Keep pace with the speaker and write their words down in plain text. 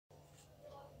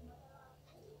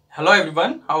Hello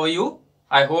everyone, how are you?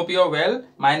 I hope you are well.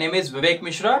 My name is Vivek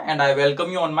Mishra and I welcome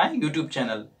you on my YouTube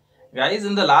channel. Guys,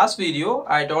 in the last video,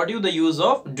 I taught you the use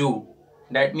of do.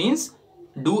 That means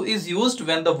do is used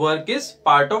when the work is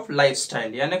part of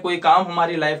lifestyle. यानी कोई काम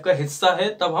हमारी life का हिस्सा है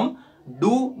तब हम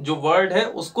do जो वर्ड है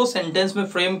उसको सेंटेंस में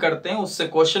फ्रेम करते हैं, उससे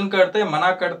क्वेश्चन करते हैं,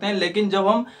 मना करते हैं। लेकिन जब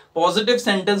हम पॉजिटिव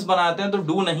सेंटेंस बनाते हैं तो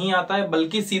do नहीं आता है,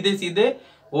 बल्कि सीधे सीधे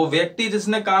वो व्यक्ति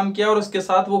जिसने काम किया और उसके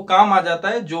साथ वो काम आ जाता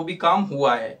है जो भी काम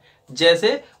हुआ है।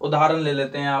 जैसे उदाहरण ले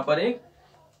लेते हैं यहाँ पर एक,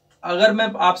 अगर मैं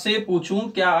आपसे ये पूछूं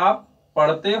क्या आप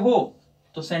पढ़ते हो,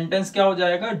 तो सेंटेंस क्या हो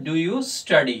जाएगा, डू यू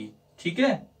स्टडी। ठीक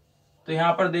है, तो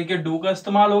यहां पर देखिए डू का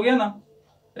इस्तेमाल हो गया ना,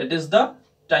 it is the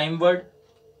time word.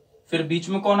 फिर बीच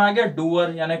में कौन आ गया,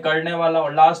 डूअर यानी करने वाला,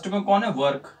 और लास्ट में कौन है,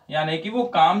 वर्क यानी कि वो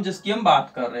काम जिसकी हम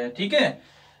बात कर रहे हैं। ठीक है,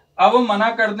 अब हम मना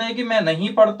करते हैं कि मैं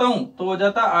नहीं पढ़ता हूं तो हो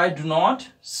जाता आई डू नॉट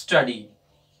स्टडी।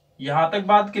 यहां तक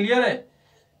बात क्लियर है,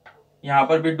 यहां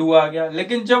पर भी डू आ गया।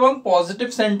 लेकिन जब हम पॉजिटिव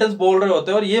सेंटेंस बोल रहे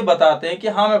होते हैं और ये बताते हैं कि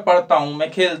हाँ मैं पढ़ता हूं, मैं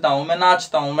खेलता हूं, मैं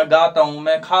नाचता हूं, मैं गाता हूं,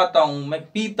 मैं खाता हूं, मैं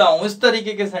पीता हूं, इस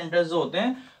तरीके के सेंटेंस जो होते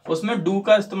हैं उसमें डू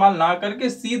का इस्तेमाल ना करके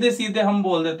सीधे सीधे हम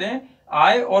बोल देते हैं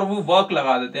आई और वो वर्क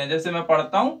लगा देते हैं। जैसे मैं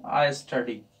पढ़ता हूं, आई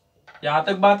स्टडी। यहां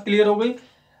तक बात क्लियर हो गई।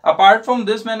 अपार्ट फ्रॉम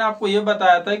दिस मैंने आपको यह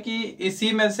बताया था कि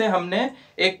इसी में से हमने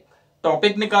एक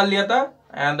टॉपिक निकाल लिया था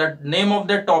and the name of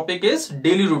that topic is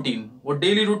daily routine. वो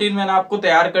डेली रूटीन मैंने आपको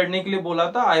तैयार करने के लिए बोला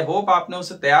था। आई होप आपने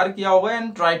उसे तैयार किया होगा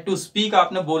एंड ट्राई टू स्पीक,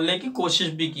 आपने बोलने की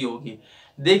कोशिश भी की होगी।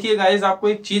 देखिए गाइज, आपको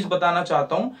एक चीज बताना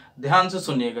चाहता हूं, ध्यान से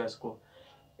सुनिएगा इसको।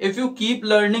 If you keep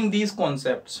learning these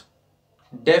concepts,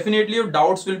 definitely your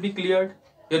doubts will be cleared,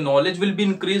 your knowledge will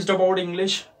be increased about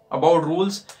English, about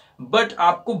rules। But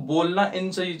आपको बोलना इन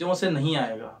चीजों से नहीं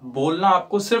आएगा। बोलना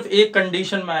आपको सिर्फ एक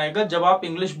कंडीशन में आएगा, जब आप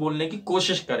इंग्लिश बोलने की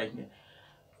कोशिश करेंगे।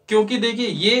 क्योंकि देखिए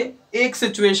ये एक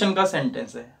सिचुएशन का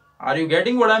सेंटेंस है। Are you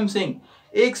getting what I am saying?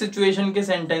 एक सिचुएशन के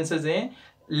सेंटेंसेस हैं,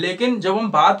 लेकिन जब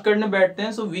हम बात करने बैठते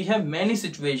हैं so we have many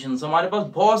situations. हमारे पास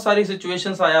बहुत सारी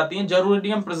सिचुएशंस आ जाती हैं। जरूरी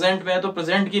नहीं हम प्रेजेंट में है तो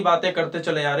प्रेजेंट की बातें करते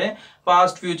चले जा रहे हैं,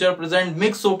 पास्ट फ्यूचर प्रेजेंट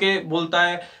मिक्स होके बोलता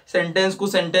है। सेंटेंस को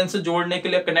सेंटेंस से जोड़ने के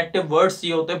लिए कनेक्टिव वर्ड्स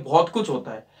चाहिए होते हैं, बहुत कुछ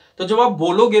होता है। तो जब आप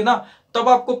बोलोगे ना तब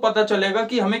आपको पता चलेगा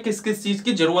कि हमें किस किस चीज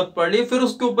की जरूरत पड़ रही है, फिर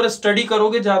उसके ऊपर स्टडी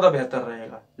करोगे ज्यादा बेहतर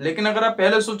रहेगा। लेकिन अगर आप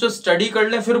पहले सोचो स्टडी कर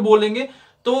लें फिर बोलेंगे,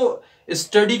 तो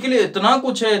स्टडी के लिए इतना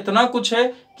कुछ है, इतना कुछ है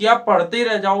कि आप पढ़ते ही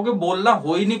रह जाओगे, बोलना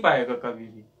हो ही नहीं पाएगा कभी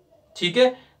भी। ठीक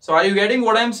है, सो are you getting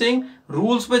what I am saying?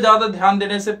 Rules पे ज्यादा ध्यान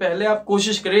देने से पहले आप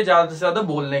कोशिश करिए ज्यादा से ज्यादा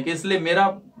बोलने की। इसलिए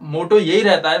मेरा मोटो यही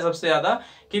रहता है सबसे ज्यादा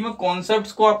कि मैं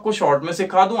कॉन्सेप्ट्स को आपको शॉर्ट में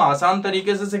सिखा दूं, आसान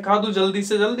तरीके से सिखा दूं, जल्दी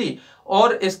से जल्दी,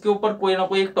 और इसके ऊपर कोई ना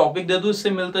कोई एक टॉपिक दे दूं इससे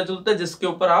मिलता जुलता, जिसके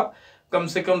ऊपर आप कम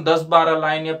से कम 10-12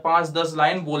 लाइन या 5-10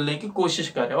 लाइन बोलने की कोशिश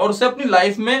करें और उसे अपनी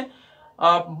लाइफ में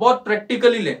बहुत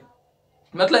प्रैक्टिकली लें।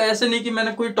 मतलब ऐसे नहीं कि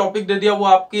मैंने कोई टॉपिक दे दिया वो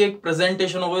आपकी एक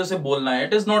प्रेजेंटेशन हो गई, उसे बोलना है।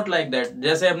 It is not like that.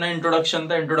 जैसे अपना इंट्रोडक्शन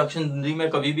था, इंट्रोडक्शन जिंदगी में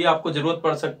कभी भी आपको जरूरत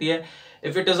पड़ सकती है।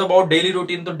 If it is about daily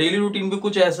routine, तो डेली रूटीन भी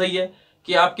कुछ ऐसा ही है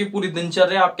कि आपकी पूरी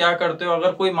दिनचर्या आप क्या करते हो।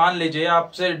 अगर कोई मान लीजिए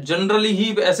आपसे जनरली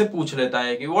ही ऐसे पूछ लेता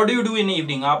है कि what do you do in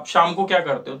evening, आप शाम को क्या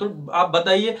करते हो, तो आप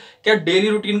बताइए क्या डेली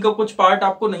रूटीन का कुछ पार्ट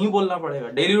आपको नहीं बोलना पड़ेगा?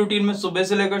 डेली रूटीन में सुबह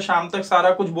से लेकर शाम तक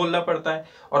सारा कुछ बोलना पड़ता है।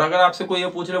 और अगर आपसे कोई ये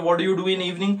पूछ रहे what do you do in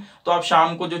evening, तो आप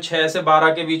शाम को जो 6 से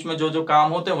 12 के बीच में जो जो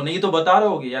काम होते हैं उन्हें ही तो बता रहे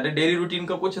होगे, यानी डेली रूटीन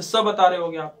का कुछ हिस्सा बता रहे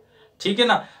होगे आप। ठीक है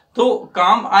ना, तो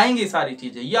काम आएंगी सारी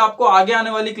चीजें। ये आपको आगे आने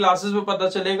वाली क्लासेस में पता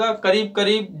चलेगा। करीब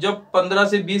करीब जब 15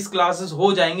 से 20 क्लासेस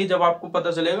हो जाएंगी, जब आपको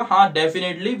पता चलेगा हाँ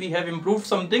definitely we have improved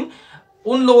something.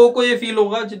 उन लोगों को ये फील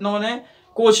होगा जिन्होंने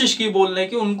कोशिश की बोलने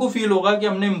की, उनको फील होगा कि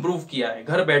हमने इम्प्रूव किया है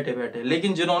घर बैठे बैठे।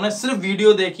 लेकिन जिन्होंने सिर्फ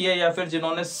वीडियो देखी है या फिर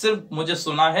जिन्होंने सिर्फ मुझे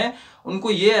सुना है,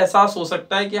 उनको ये एहसास हो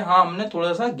सकता है कि हाँ हमने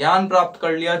थोड़ा सा ज्ञान प्राप्त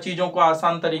कर लिया, चीजों को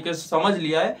आसान तरीके से समझ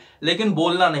लिया है, लेकिन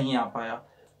बोलना नहीं आ पाया।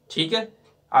 ठीक है,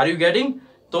 आर यू गेटिंग?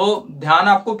 तो ध्यान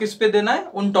आपको किस पे देना है,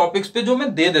 उन टॉपिक्स पे जो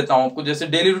मैं दे देता हूं आपको। जैसे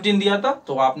डेली रूटीन दिया था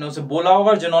तो आपने उसे बोला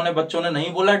होगा, जिन्होंने बच्चों ने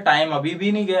नहीं बोला, टाइम अभी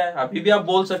भी नहीं गया है, अभी भी आप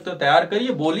बोल सकते हो। तैयार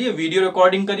करिए, बोलिए, वीडियो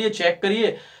रिकॉर्डिंग करिए, चेक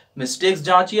करिए, मिस्टेक्स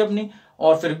जांचिए अपनी।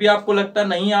 और फिर भी आपको लगता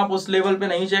नहीं आप उस लेवल पे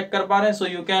नहीं चेक कर पा रहे हैं, so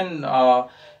you can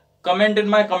comment in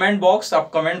my comment box. आप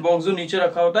कमेंट बॉक्स जो नीचे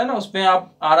रखा होता है ना, उसमें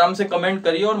आप आराम से कमेंट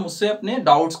करिए और मुझसे अपने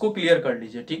डाउट्स को क्लियर कर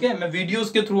लीजिए। ठीक है, मैं वीडियोस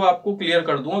के थ्रू आपको क्लियर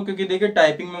कर दूंगा, क्योंकि देखिए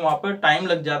टाइपिंग में वहां पर टाइम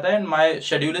लग जाता है and my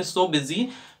schedule is so busy,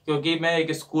 क्योंकि मैं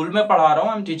एक स्कूल में पढ़ा रहा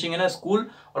हूँ, I am teaching in a school,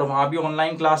 और वहां भी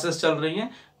ऑनलाइन क्लासेस चल रही हैं,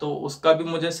 तो उसका भी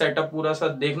मुझे सेटअप पूरा सा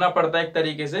देखना पड़ता है एक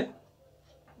तरीके से।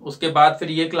 उसके बाद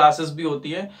फिर ये क्लासेस भी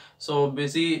होती है, सो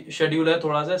बिजी शेड्यूल है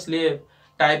थोड़ा सा, इसलिए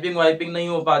टाइपिंग वाइपिंग नहीं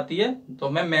हो पाती है। तो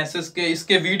मैं मैसेज के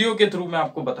इसके वीडियो के थ्रू मैं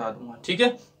आपको बता दूंगा। ठीक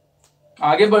है,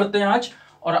 आगे बढ़ते हैं आज,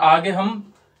 और आगे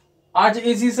हम आज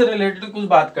इसी से रिलेटेड कुछ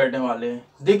बात करने वाले हैं।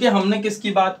 देखिए हमने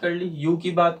किसकी बात कर ली, यू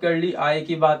की बात कर ली, आई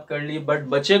की बात कर ली, बट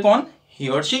बचे कौन, ही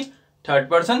और शी। थर्ड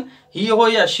पर्सन ही हो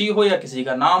या शी हो या किसी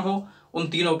का नाम हो, उन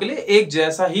तीनों के लिए एक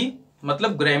जैसा ही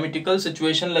मतलब ग्रामेटिकल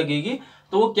सिचुएशन लगेगी।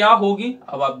 तो वो क्या होगी,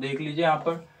 अब आप देख लीजिए। यहाँ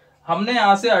पर हमने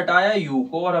यहाँ से हटाया यू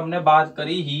को और हमने बात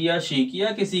करी ही या शी की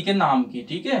या किसी के नाम की।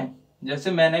 ठीक है,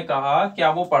 जैसे मैंने कहा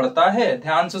क्या वो पढ़ता है,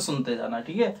 ध्यान से सुनते जाना।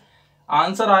 ठीक है,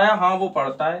 आंसर आया हाँ वो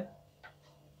पढ़ता है,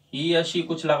 ही या शी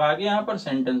कुछ लगा के यहाँ पर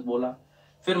सेंटेंस बोला,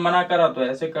 फिर मना करा तो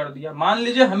ऐसे कर दिया। मान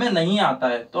लीजिए हमें नहीं आता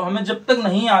है, तो हमें जब तक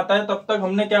नहीं आता है तब तक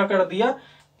हमने क्या कर दिया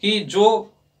कि जो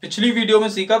पिछली वीडियो में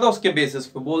सीखा था उसके बेसिस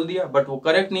पे बोल दिया, बट वो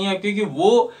करेक्ट नहीं है, क्योंकि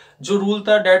वो जो रूल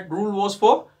था that rule was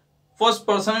for first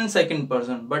person and second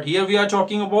person, but here we are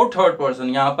talking about third person.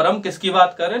 यहाँ पर हम किसकी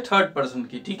बात कर रहे हैं, थर्ड पर्सन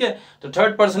की। ठीक है, तो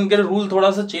थर्ड पर्सन के रूल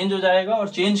थोड़ा सा चेंज हो जाएगा। और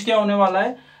चेंज क्या होने वाला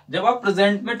है, जब आप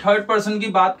प्रेजेंट में थर्ड पर्सन की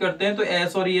बात करते हैं तो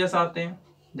एस और ईएस आते हैं।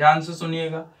 ध्यान से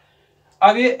सुनिएगा।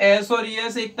 अब ये एस और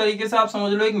ईएस एक तरीके से आप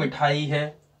समझ लो एक मिठाई है।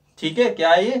 ठीक है,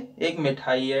 क्या ये एक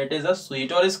मिठाई है, इट इज अ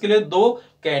स्वीट। और इसके लिए दो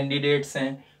कैंडिडेट्स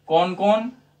हैं, कौन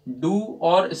कौन, डू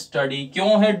और स्टडी। क्यों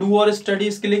है डू और स्टडी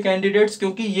इसके लिए कैंडिडेट्स,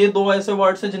 क्योंकि ये दो ऐसे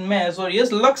वर्ड्स हैं जिनमें एस और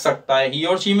ईएस लग सकता है, ही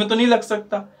और शी में तो नहीं लग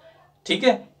सकता। ठीक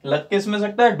है, लग किस में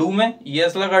सकता है, डू में,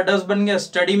 ईएस लगा डस बन गया,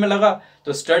 स्टडी में लगा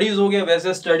तो स्टडीज हो गया।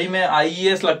 वैसे स्टडी में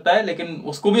आईईएस लगता है, लेकिन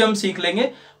उसको भी हम सीख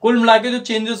लेंगे। कुल मिला के जो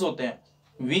चेंजेस होते हैं,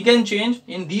 we can change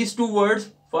in these two words,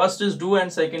 first is do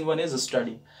and second one is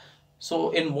study. So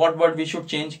in what word we should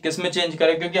change, किस में चेंज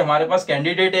करें, क्योंकि हमारे पास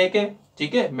कैंडिडेट एक है,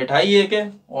 ठीक है, मिठाई एक है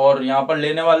और यहाँ पर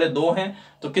लेने वाले दो हैं,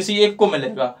 तो किसी एक को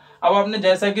मिलेगा। अब आपने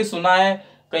जैसा कि सुना है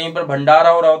कहीं पर भंडारा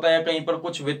हो रहा होता है, कहीं पर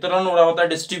कुछ वितरण हो रहा होता है,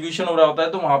 डिस्ट्रीब्यूशन हो रहा होता है,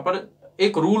 तो वहां पर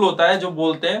एक रूल होता है जो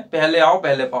बोलते हैं पहले आओ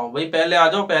पहले पाओ। भाई पहले आ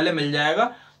जाओ पहले मिल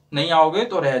जाएगा, नहीं आओगे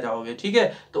तो रह जाओगे। ठीक है,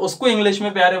 तो उसको इंग्लिश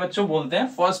में प्यारे बच्चों बोलते हैं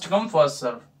फर्स्ट कम फर्स्ट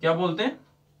सर्व। क्या बोलते हैं,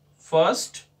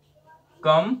 फर्स्ट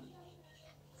कम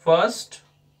फर्स्ट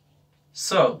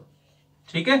सर्व।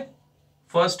 ठीक है,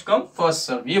 फर्स्ट कम फर्स्ट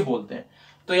सर्व ये बोलते हैं।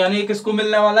 तो यानी किसको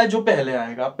मिलने वाला है, जो पहले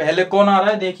आएगा। पहले कौन आ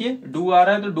रहा है, देखिए डू आ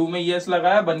रहा है, तो डू में यस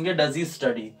लगाया, बन गया डज ही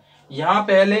स्टडी। यहां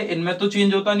पहले इनमें तो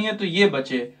चेंज होता नहीं है, तो ये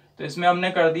बचे, तो इसमें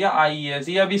हमने कर दिया आईएएस।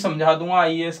 ये अभी समझा दूंगा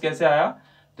आईएएस कैसे आया।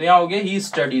 तो यहाँ हो गया ही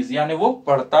स्टडीज, यानी वो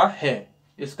पढ़ता है।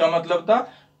 इसका मतलब था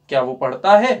क्या वो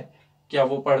पढ़ता है, क्या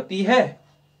वो पढ़ती है,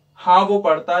 हाँ वो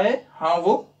पढ़ता है, हाँ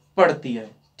वो पढ़ती है।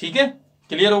 ठीक है,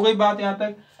 क्लियर हो गई बात यहां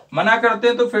तक। मना करते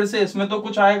हैं तो फिर से इसमें तो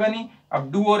कुछ आएगा नहीं।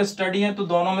 अब डू और स्टडी है, तो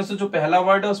दोनों में से जो पहला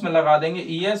वर्ड है उसमें लगा देंगे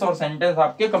ईएस और सेंटेंस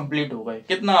आपके कंप्लीट हो गए।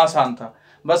 कितना आसान था,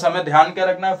 बस हमें ध्यान क्या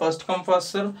रखना है, फर्स्ट कम फर्स्ट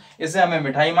सर्व, इसे हमें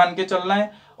मिठाई मान के चलना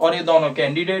है। और ये दोनों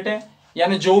कैंडिडेट है,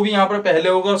 यानी जो भी यहाँ पर पहले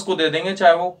होगा उसको दे देंगे,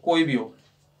 चाहे वो कोई भी हो।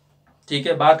 ठीक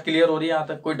है, बात क्लियर हो रही है यहाँ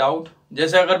तक, कोई डाउट।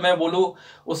 जैसे अगर मैं बोलूं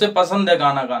उसे पसंद है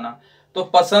गाना गाना, तो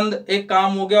पसंद एक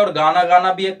काम हो गया और गाना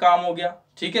गाना भी एक काम हो गया।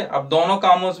 ठीक है, अब दोनों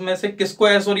कामों में से किसको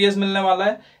एस और यस मिलने वाला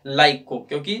है, लाइक को,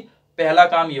 क्योंकि पहला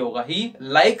काम ये होगा ही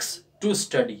लाइक्स टू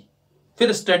स्टडी,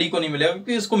 फिर स्टडी को नहीं मिलेगा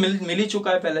क्योंकि इसको मिल ही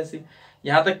चुका है पहले से।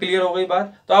 यहां तक क्लियर हो गई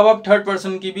बात। तो अब आप थर्ड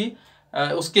पर्सन की भी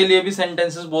उसके लिए भी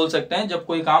सेंटेंसेस बोल सकते हैं जब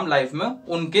कोई काम लाइफ में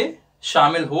उनके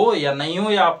शामिल हो या नहीं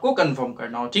हो, या आपको कंफर्म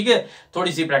करना हो। ठीक है,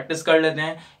 थोड़ी सी प्रैक्टिस कर लेते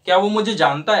हैं। क्या वो मुझे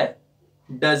जानता है,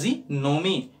 डज ही नो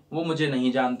मी, वो मुझे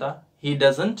नहीं जानता, he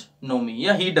doesn't know me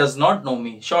या he does not know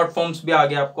me। Short forms भी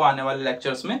आगे आपको आने वाले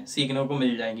लेक्चर्स में सीखने को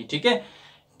मिल जाएंगी। ठीक है,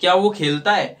 क्या वो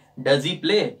खेलता है, डज ही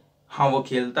प्ले, हाँ वो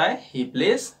खेलता है, he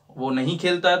plays, वो नहीं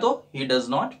खेलता है तो he does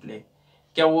not play।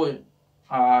 क्या वो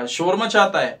शोर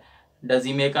मचाता है, does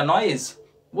he make a noise,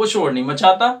 वो शोर नहीं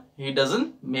मचाता, he doesn't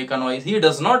make a noise, he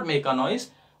does not make a noise।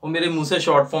 वो मेरे मुंह से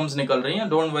शॉर्ट फॉर्म्स निकल रही हैं,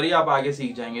 डोंट वरी, आप आगे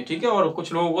सीख जाएंगे। ठीक है, और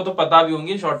कुछ लोगों को तो पता भी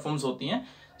होंगी शॉर्ट फॉर्म्स होती हैं।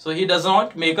 सो he does not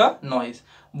make a noise,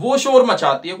 वो शोर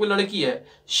मचाती है, कोई लड़की है,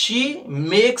 शी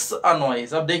मेक्स अ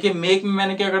नॉइज। अब देखिए मेक में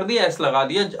मैंने क्या कर दिया, एस लगा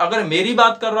दिया। अगर मेरी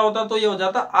बात कर रहा होता तो ये हो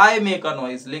जाता आई मेक अ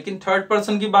नॉइज, लेकिन थर्ड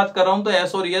पर्सन की बात कर रहा हूं तो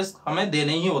एस और यस हमें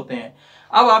देने ही होते हैं।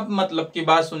 अब आप मतलब की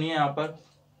बात सुनिए, यहाँ पर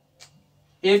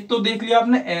एक तो देख लिया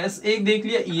आपने एस, एक देख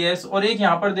लिया ईएस, और एक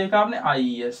यहाँ पर देखा आपने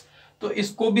आईईएस। तो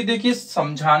इसको भी देखिए,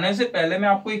 समझाने से पहले मैं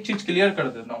आपको एक चीज क्लियर कर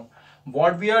देता हूँ।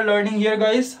 What we are learning here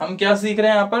guys, हम क्या सीख रहे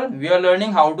हैं यहाँ पर, we are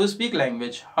learning how to speak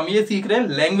language। हम ये सीख रहे हैं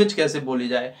लैंग्वेज कैसे बोली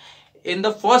जाए। इन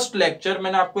द फर्स्ट लेक्चर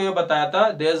मैंने आपको ये बताया था,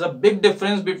 there is a big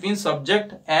difference between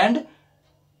subject and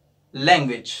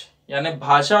language, यानी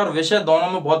भाषा और विषय दोनों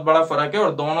में बहुत बड़ा फर्क है।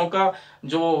 और दोनों का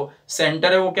जो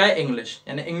सेंटर है वो क्या है, इंग्लिश।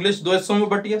 यानी इंग्लिश दो हिस्सों में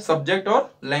बटी है, सब्जेक्ट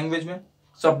और लैंग्वेज में।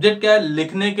 सब्जेक्ट क्या है,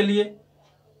 लिखने के लिए,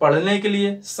 पढ़ने के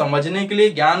लिए, समझने के लिए,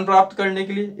 ज्ञान प्राप्त करने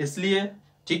के लिए, इसलिए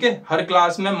ठीक है, हर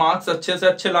क्लास में मार्क्स अच्छे से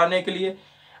अच्छे लाने के लिए।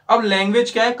 अब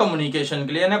लैंग्वेज क्या है, कम्युनिकेशन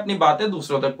के लिए, यानी अपनी बातें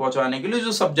दूसरों तक पहुंचाने के लिए,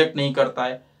 जो सब्जेक्ट नहीं करता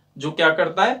है। जो क्या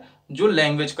करता है, जो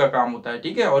लैंग्वेज का काम होता है,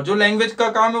 ठीक है। और जो लैंग्वेज का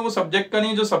काम है वो सब्जेक्ट का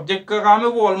नहीं, जो सब्जेक्ट का काम है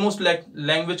वो ऑलमोस्ट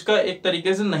लैंग्वेज का एक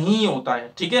तरीके से नहीं होता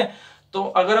है, ठीक है। तो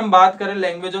अगर हम बात करें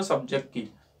लैंग्वेज और सब्जेक्ट की,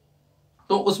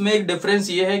 तो उसमें एक डिफरेंस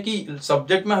ये है कि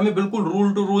सब्जेक्ट में हमें बिल्कुल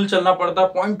रूल टू रूल चलना पड़ता है,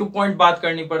 पॉइंट टू पॉइंट बात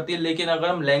करनी पड़ती है, लेकिन अगर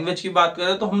हम लैंग्वेज की बात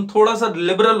करें तो हम थोड़ा सा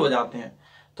लिबरल हो जाते हैं,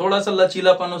 थोड़ा सा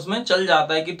लचीलापन उसमें चल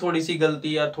जाता है कि थोड़ी सी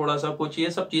गलती या थोड़ा सा कुछ,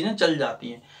 ये सब चीजें चल जाती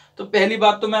हैं। तो पहली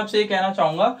बात तो मैं आपसे ये कहना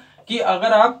चाहूंगा कि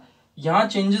अगर आप यहाँ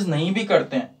चेंजेस नहीं भी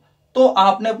करते हैं तो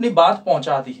आपने अपनी बात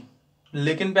पहुंचा दी,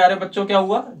 लेकिन प्यारे बच्चों क्या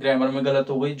हुआ, ग्रामर में गलत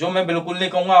हो गई। जो मैं बिल्कुल नहीं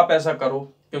कहूंगा आप ऐसा करो,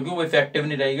 क्योंकि वो इफेक्टिव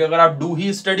नहीं रहेगी। अगर आप डू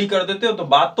ही स्टडी कर देते हो तो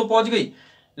बात तो पहुंच गई,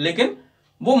 लेकिन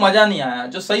वो मजा नहीं आया।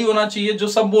 जो सही होना चाहिए, जो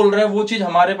सब बोल रहे हैं, वो चीज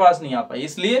हमारे पास नहीं आ पाई,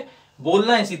 इसलिए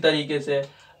बोलना इसी तरीके से।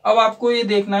 अब आपको ये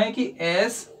देखना है कि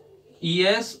एस, ई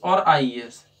एस और आई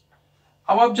एस।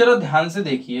 अब आप जरा ध्यान से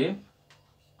देखिए,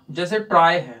 जैसे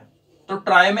ट्राई है तो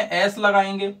ट्राई में एस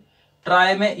लगाएंगे,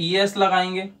 ट्राई में ई एस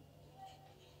लगाएंगे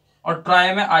और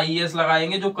ट्राई में आई एस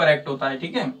लगाएंगे, जो करेक्ट होता है,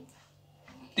 ठीक है।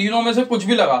 तीनों में से कुछ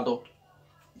भी लगा दो,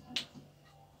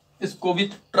 इसको भी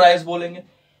ट्राइस बोलेंगे,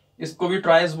 इसको भी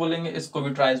ट्राइस बोलेंगे, इसको भी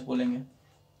ट्राइस बोलेंगे।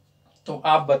 तो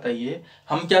आप बताइए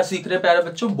हम क्या सीख रहे हैं प्यारे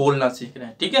बच्चों, बोलना सीख रहे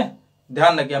हैं, ठीक है।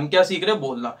 ध्यान रखिए हम क्या सीख रहे हैं,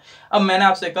 बोलना। अब मैंने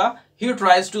आपसे कहा he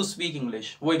tries to speak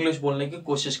English, वो इंग्लिश बोलने की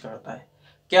कोशिश करता है।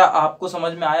 क्या आपको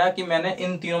समझ में आया कि मैंने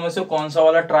इन तीनों में से कौन सा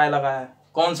वाला ट्राई लगाया है,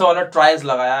 कौन सा वाला ट्राइज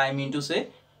लगाया, आई मीन टू से?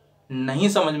 नहीं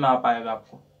समझ में आ पाएगा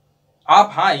आपको। आप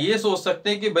हाँ ये सोच सकते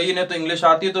हैं कि भाई इन्हें तो इंग्लिश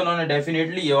आती है तो उन्होंने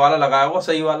डेफिनेटली ये वाला लगाया होगा,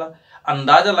 सही वाला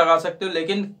अंदाजा लगा सकते हो,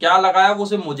 लेकिन क्या लगाया वो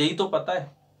सिर्फ मुझे ही तो पता है।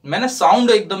 मैंने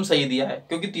साउंड एकदम सही दिया है,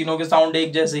 क्योंकि तीनों के साउंड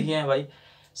एक जैसे ही हैं भाई,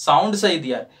 साउंड सही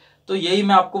दिया है। तो यही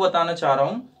मैं आपको बताना चाह रहा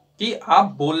हूं कि आप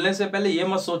बोलने से पहले ये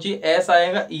मत सोचिए एस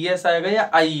आएगा, ई एस आएगा या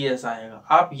आई एस आएगा।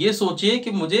 आप ये सोचिए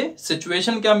कि मुझे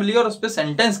सिचुएशन क्या मिली और उस पर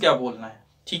सेंटेंस क्या बोलना है,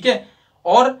 ठीक है।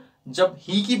 और जब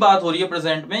ही की बात हो रही है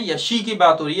प्रेजेंट में, या शी की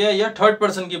बात हो रही है, या थर्ड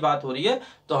पर्सन की बात हो रही है,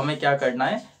 तो हमें क्या करना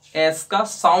है, एस का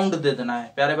साउंड दे देना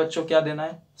है। प्यारे बच्चों क्या देना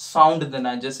है, साउंड देना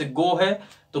है। जैसे गो है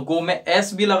तो गो में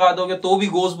एस भी लगा दोगे तो भी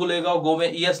गोस बोलेगा, गो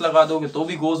में ई एस लगा दोगे तो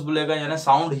भी गोस बोलेगा, यानी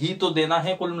साउंड ही तो देना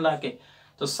है कुल मिला के।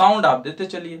 तो साउंड आप देते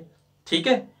चलिए, ठीक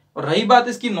है। और रही बात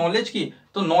इसकी नॉलेज की,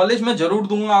 तो नॉलेज मैं जरूर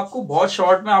दूंगा आपको, बहुत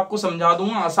शॉर्ट में आपको समझा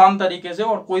दूंगा आसान तरीके से,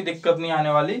 और कोई दिक्कत नहीं आने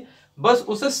वाली। बस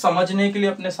उसे समझने के लिए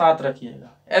अपने साथ रखिएगा,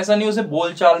 ऐसा नहीं उसे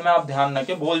बोलचाल में आप ध्यान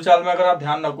रखें। बोलचाल में अगर आप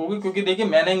ध्यान रखोगे, क्योंकि देखिए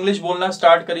मैंने इंग्लिश बोलना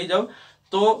स्टार्ट करी जब,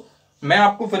 तो मैं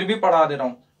आपको फिर भी पढ़ा दे रहा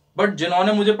हूँ, बट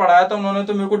जिन्होंने मुझे पढ़ाया था उन्होंने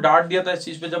तो मेरे को डांट दिया था इस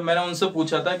चीज पे। जब मैंने उनसे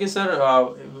पूछा था कि sir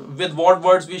with what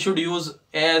words we should use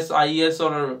S, I S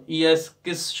और ई एस,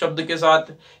 किस शब्द के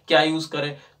साथ क्या यूज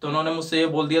करें, तो उन्होंने मुझसे ये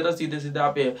बोल दिया था सीधे सीधे,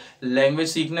 आप ये लैंग्वेज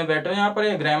सीखने बैठे हो यहाँ पर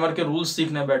या ग्रामर के रूल्स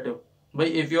सीखने बैठे हो? भाई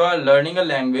if you are learning a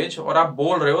language और आप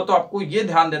बोल रहे हो तो आपको ये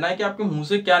ध्यान देना है कि आपके मुंह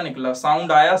से क्या निकला,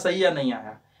 साउंड आया सही या नहीं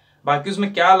आया। बाकी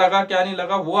उसमें क्या लगा क्या नहीं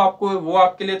लगा वो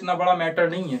आपके लिए इतना बड़ा मैटर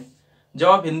नहीं है। जब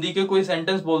आप हिंदी के कोई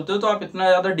सेंटेंस बोलते हो तो आप इतना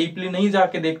ज्यादा डीपली नहीं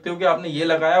जाके देखते हो कि आपने ये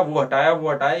लगाया वो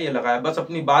हटाया ये लगाया, बस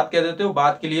अपनी बात कह देते हो,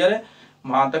 बात क्लियर है,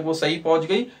 वहां तक वो सही पहुंच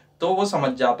गई तो वो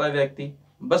समझ जाता है व्यक्ति।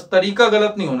 बस तरीका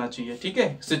गलत नहीं होना चाहिए, ठीक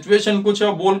है। सिचुएशन कुछ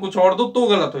है, बोल कुछ और दो तो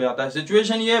गलत हो जाता है।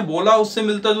 सिचुएशन ये है, बोला उससे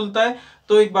मिलता जुलता है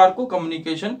तो एक बार को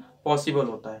कम्युनिकेशन पॉसिबल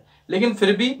होता है। लेकिन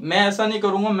फिर भी मैं ऐसा नहीं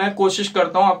करूंगा, मैं कोशिश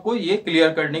करता हूं आपको ये क्लियर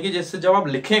करने की, जिससे जब आप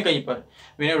लिखें कहीं पर,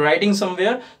 व्हेन यू राइटिंग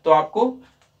समवेयर, तो आपको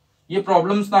ये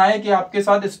प्रॉब्लम्स ना आए कि आपके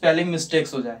साथ स्पेलिंग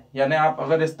मिस्टेक्स हो जाए। यानी आप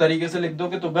अगर इस तरीके से लिख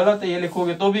दोगे तो गलत है, ये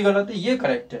लिखोगे तो भी गलत है, ये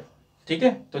करेक्ट है, ठीक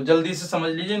है। तो जल्दी से समझ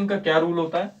लीजिए इनका क्या रूल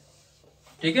होता है,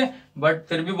 ठीक है। बट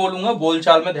फिर भी बोलूंगा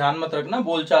बोलचाल में ध्यान मत रखना,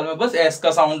 बोलचाल में बस एस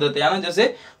का साउंड देते हैं ना,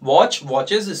 जैसे वॉच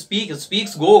वॉचेस, स्पीक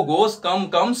स्पीक्स, गो गोस, come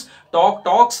comes, talk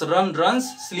talks, run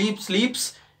runs, sleep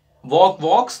स्लीप्स, walk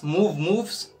वॉक्स, मूव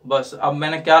मूव्स। बस अब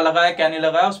मैंने क्या लगाया क्या नहीं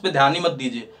लगाया उस पर ध्यान ही मत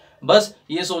दीजिए, बस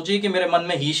ये सोचिए कि मेरे मन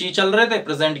में ही शी चल रहे थे,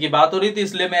 प्रेजेंट की बात हो रही थी,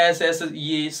 इसलिए मैं ऐसे ऐसे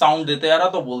ये साउंड देते आ रहा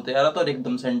तो बोलते आ रहा था, और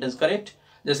एकदम सेंटेंस करेक्ट।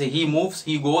 जैसे he moves,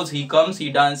 he goes, he comes, he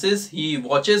dances, he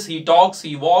watches, he talks,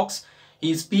 he walks,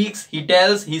 he speaks, he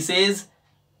tells, he says,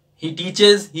 he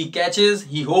teaches, he catches,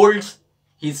 he holds,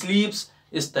 he sleeps,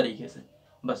 इस तरीके से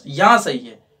बस यहाँ सही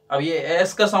है। अब ये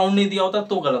एस का साउंड नहीं दिया होता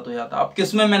तो गलत हो जाता। अब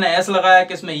किसमें मैंने एस लगाया,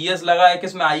 किसमें ई एस लगाया,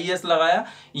 किसमें आई एस लगाया,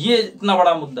 ये इतना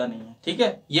बड़ा मुद्दा नहीं है, ठीक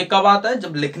है। ये कब आता है,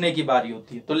 जब लिखने की बारी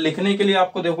होती है। तो लिखने के लिए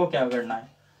आपको देखो क्या करना है।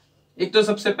 एक तो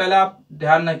सबसे पहले आप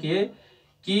ध्यान रखिए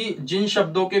कि जिन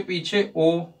शब्दों के पीछे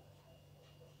ओ,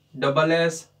 double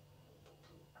S,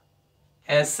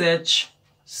 S H,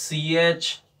 C H,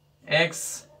 x,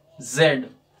 Z,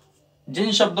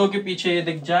 जिन शब्दों के पीछे ये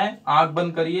दिख जाए आंख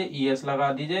बंद करिए, ई एस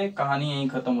लगा दीजिए, कहानी यहीं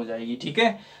खत्म हो जाएगी, ठीक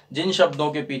है। जिन शब्दों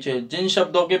के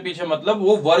पीछे मतलब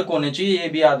वो वर्क होने चाहिए, ये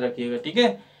भी याद रखिएगा, ठीक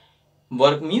है।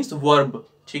 वर्क मीन्स वर्ब,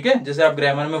 ठीक है, जैसे आप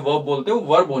ग्रामर में वर्ब बोलते हो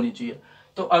वर्ब होनी चाहिए।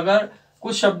 तो अगर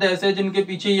कुछ शब्द ऐसे हैं जिनके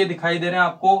पीछे ये दिखाई दे रहे हैं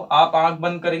आपको, आप आंख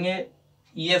बंद करेंगे,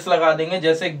 ईएस लगा देंगे,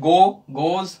 जैसे गो,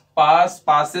 गोज, पास,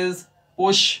 पासेस,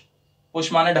 पुश,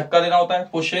 पुश माने धक्का देना होता है,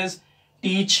 पुशेस,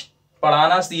 टीच,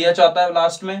 पढ़ाना, सीएच आता है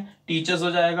लास्ट में, टीचर्स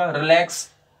हो जाएगा, रिलैक्स,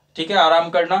 ठीक है, आराम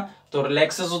करना, तो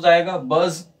रिलैक्सेस हो जाएगा,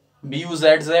 बज,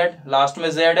 BUZZ, लास्ट में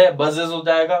जेड है, बजेस हो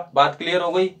जाएगा। बात क्लियर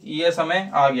हो गई, ये समय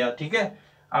आ गया, ठीक है,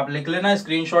 आप लिख लेना,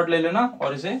 स्क्रीनशॉट ले लेना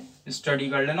और इसे स्टडी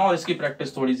कर लेना और इसकी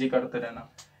प्रैक्टिस थोड़ी सी करते रहना।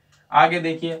 आगे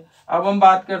देखिए, अब हम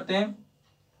बात करते हैं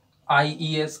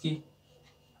IES की।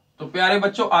 तो प्यारे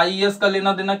बच्चों, IES का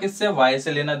लेना देना किससे, वाई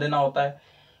से लेना देना होता है।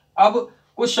 अब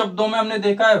कुछ शब्दों में हमने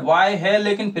देखा है वाई है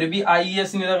लेकिन फिर भी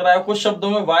IES नहीं लग रहा है, कुछ शब्दों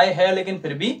में वाई है लेकिन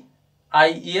फिर भी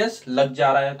IES लग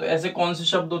जा रहा है। तो ऐसे कौन से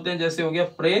शब्द होते हैं, जैसे हो गया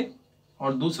प्रे,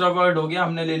 और दूसरा वर्ड हो गया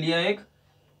हमने ले लिया एक,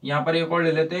 यहां पर एक और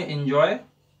ले लेते हैं एंजॉय,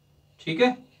 ठीक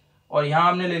है, और यहां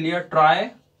हमने ले लिया ट्राई,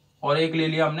 और एक ले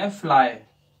लिया हमने फ्लाई।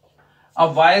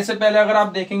 अब वाई से पहले अगर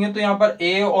आप देखेंगे तो यहाँ पर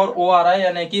ए और ओ आ रहा है,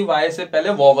 यानी कि वाई से पहले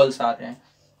वॉवल्स आ रहे हैं।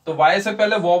 तो वाई से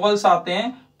पहले वॉवल्स आते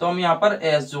हैं तो हम यहाँ पर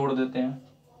एस जोड़ देते हैं,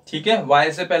 ठीक है,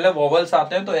 वाई से पहले वॉवल्स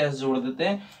आते हैं तो एस जोड़ देते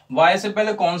हैं। वाई से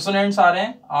पहले कॉन्सोनेंट्स आ रहे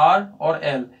हैं आर और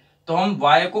एल, तो हम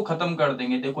वाई को खत्म कर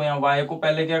देंगे, देखो यहाँ वाई को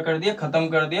पहले क्या कर दिया, खत्म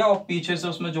कर दिया, और पीछे से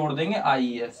उसमें जोड़ देंगे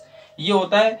IES। ये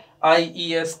होता है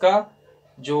IES का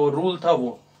जो रूल था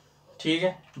वो, ठीक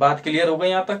है। बात क्लियर हो गई,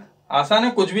 यहाँ तक आसान है,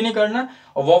 कुछ भी नहीं करना।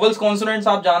 और वोवल्स कॉन्सोनेंट्स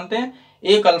आप जानते हैं,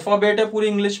 एक अल्फाबेट है पूरी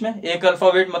इंग्लिश में, एक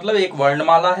अल्फाबेट मतलब एक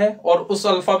वर्णमाला है, और उस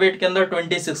अल्फाबेट के अंदर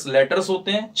 26 लेटर्स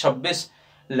होते हैं, 26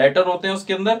 लेटर होते हैं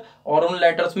उसके अंदर, और उन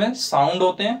लेटर्स में साउंड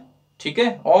होते हैं, ठीक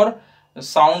है, और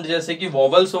साउंड जैसे कि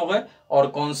वोवल्स हो गए, और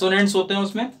कॉन्सोनेंट्स होते हैं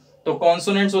उसमें। तो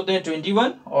कॉन्सोनेंट्स होते हैं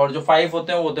 21, और जो 5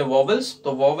 होते हैं वो होते हैं वोवल्स।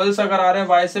 तो वोवल्स अगर आ रहे हैं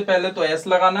वाई से पहले तो एस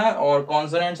लगाना है, और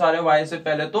कॉन्सोनेंट्स आ रहे हैं वाई से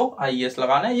पहले तो IES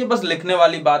लगाना है। ये बस लिखने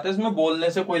वाली बात है, इसमें बोलने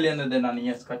से कोई लेने देना नहीं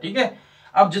है इसका, ठीक है।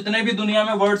 अब जितने भी दुनिया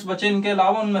में वर्ड्स बचे इनके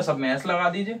अलावा, उनमें सब में एस लगा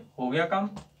दीजिए, हो गया काम,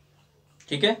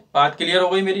 ठीक है। बात क्लियर हो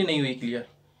गई मेरी, नहीं हुई क्लियर?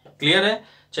 क्लियर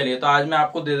है। चलिए, तो आज मैं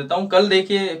आपको दे देता हूं, कल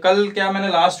देखिए, कल क्या मैंने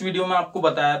लास्ट वीडियो में आपको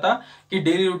बताया था कि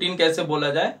डेली रूटीन कैसे बोला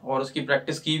जाए, और उसकी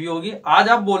प्रैक्टिस की भी होगी। आज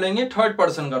आप बोलेंगे थर्ड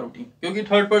पर्सन का रूटीन, क्योंकि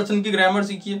थर्ड पर्सन की ग्रामर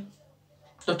सीखी है,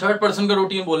 तो थर्ड पर्सन का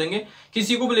रूटीन बोलेंगे।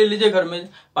 किसी को भी ले लीजिए घर में,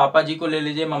 पापा जी को ले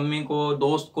लीजिए, मम्मी को,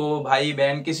 दोस्त को, भाई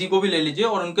बहन, किसी को भी ले लीजिए,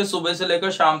 और उनके सुबह से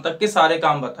लेकर शाम तक के सारे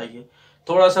काम बताइए।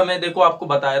 थोड़ा सा मैं देखो आपको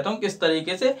बताया था किस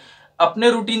तरीके से, अपने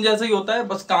रूटीन जैसे ही होता है,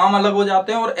 बस काम अलग हो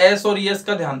जाते हैं, और एस और ES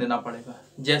का ध्यान देना पड़ेगा।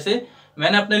 जैसे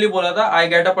मैंने अपने लिए बोला था, I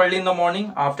get up early in the morning,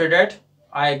 after that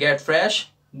I get fresh,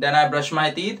 then I brush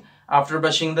my teeth, after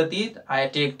brushing the teeth I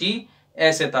take T,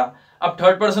 ऐसे था। अब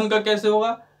थर्ड पर्सन का कैसे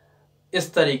होगा,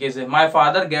 इस तरीके से, my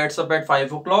father gets up at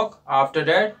 5 o'clock, after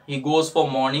that he goes for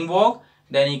morning walk,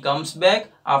 then he comes back,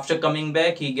 after coming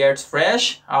back he gets fresh,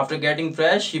 after getting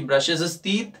fresh he brushes his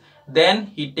teeth, then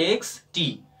he takes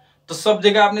tea। तो सब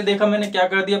जगह आपने देखा मैंने क्या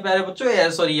कर दिया प्यारे बच्चों,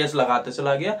 एस और ES लगाते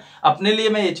चला गया। अपने लिए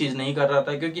मैं ये चीज नहीं कर रहा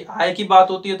था, क्योंकि आई की बात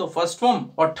होती है तो फर्स्ट फॉर्म,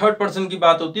 और थर्ड पर्सन की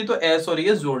बात होती है तो एस और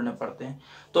ES जोड़ने पड़ते हैं।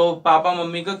 तो पापा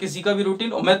मम्मी का किसी का भी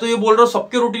रूटीन, मैं तो ये बोल रहा हूँ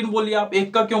सबके रूटीन बोलिए, आप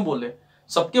एक का क्यों बोले,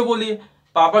 सबके बोलिए।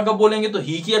 पापा का बोलेंगे तो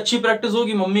ही की अच्छी प्रैक्टिस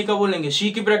होगी, मम्मी का बोलेंगे शी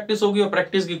की प्रैक्टिस होगी, और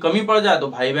प्रैक्टिस की कमी पड़ जाए तो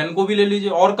भाई बहन को भी ले लीजिए,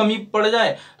 और कमी पड़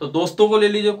जाए तो दोस्तों को ले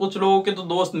लीजिए। कुछ लोगों के तो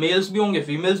दोस्त मेल्स भी होंगे,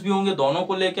 फीमेल्स भी होंगे, दोनों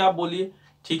को लेके आप बोलिए,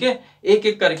 ठीक है, एक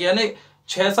एक करके, यानी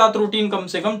 6-7 रूटीन कम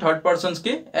से कम थर्ड पर्सन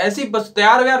के। ऐसी बस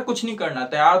तैयार व्यार कुछ नहीं करना,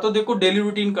 तैयार तो देखो डेली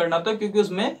रूटीन करना था, क्योंकि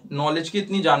उसमें नॉलेज की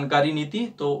इतनी जानकारी नहीं थी,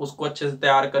 तो उसको अच्छे से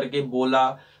तैयार करके बोला,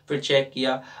 फिर चेक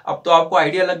किया। अब तो आपको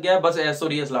आइडिया लग गया है, बस एस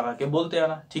और ES लगा के बोलते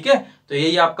आना, ठीक है। तो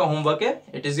यही आपका होमवर्क है,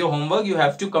 it is your homework, you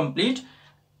have to complete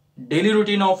daily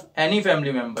routine of any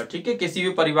family member, ठीक है। किसी भी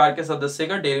परिवार के सदस्य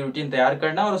का डेली रूटीन तैयार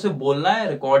करना, और उसे बोलना है,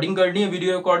 रिकॉर्डिंग करनी है,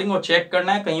 वीडियो रिकॉर्डिंग, और चेक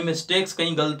करना है, कहीं मिस्टेक्स,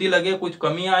 कहीं गलती लगे, कुछ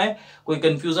कमी आए, कोई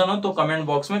कंफ्यूजन हो तो कमेंट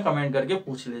बॉक्स में कमेंट करके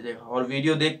पूछ लीजिएगा। और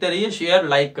वीडियो देखते रहिए, शेयर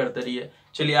लाइक करते रहिए।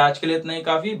 चलिए, आज के लिए इतना ही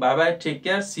काफी, bye bye, take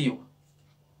care, C you.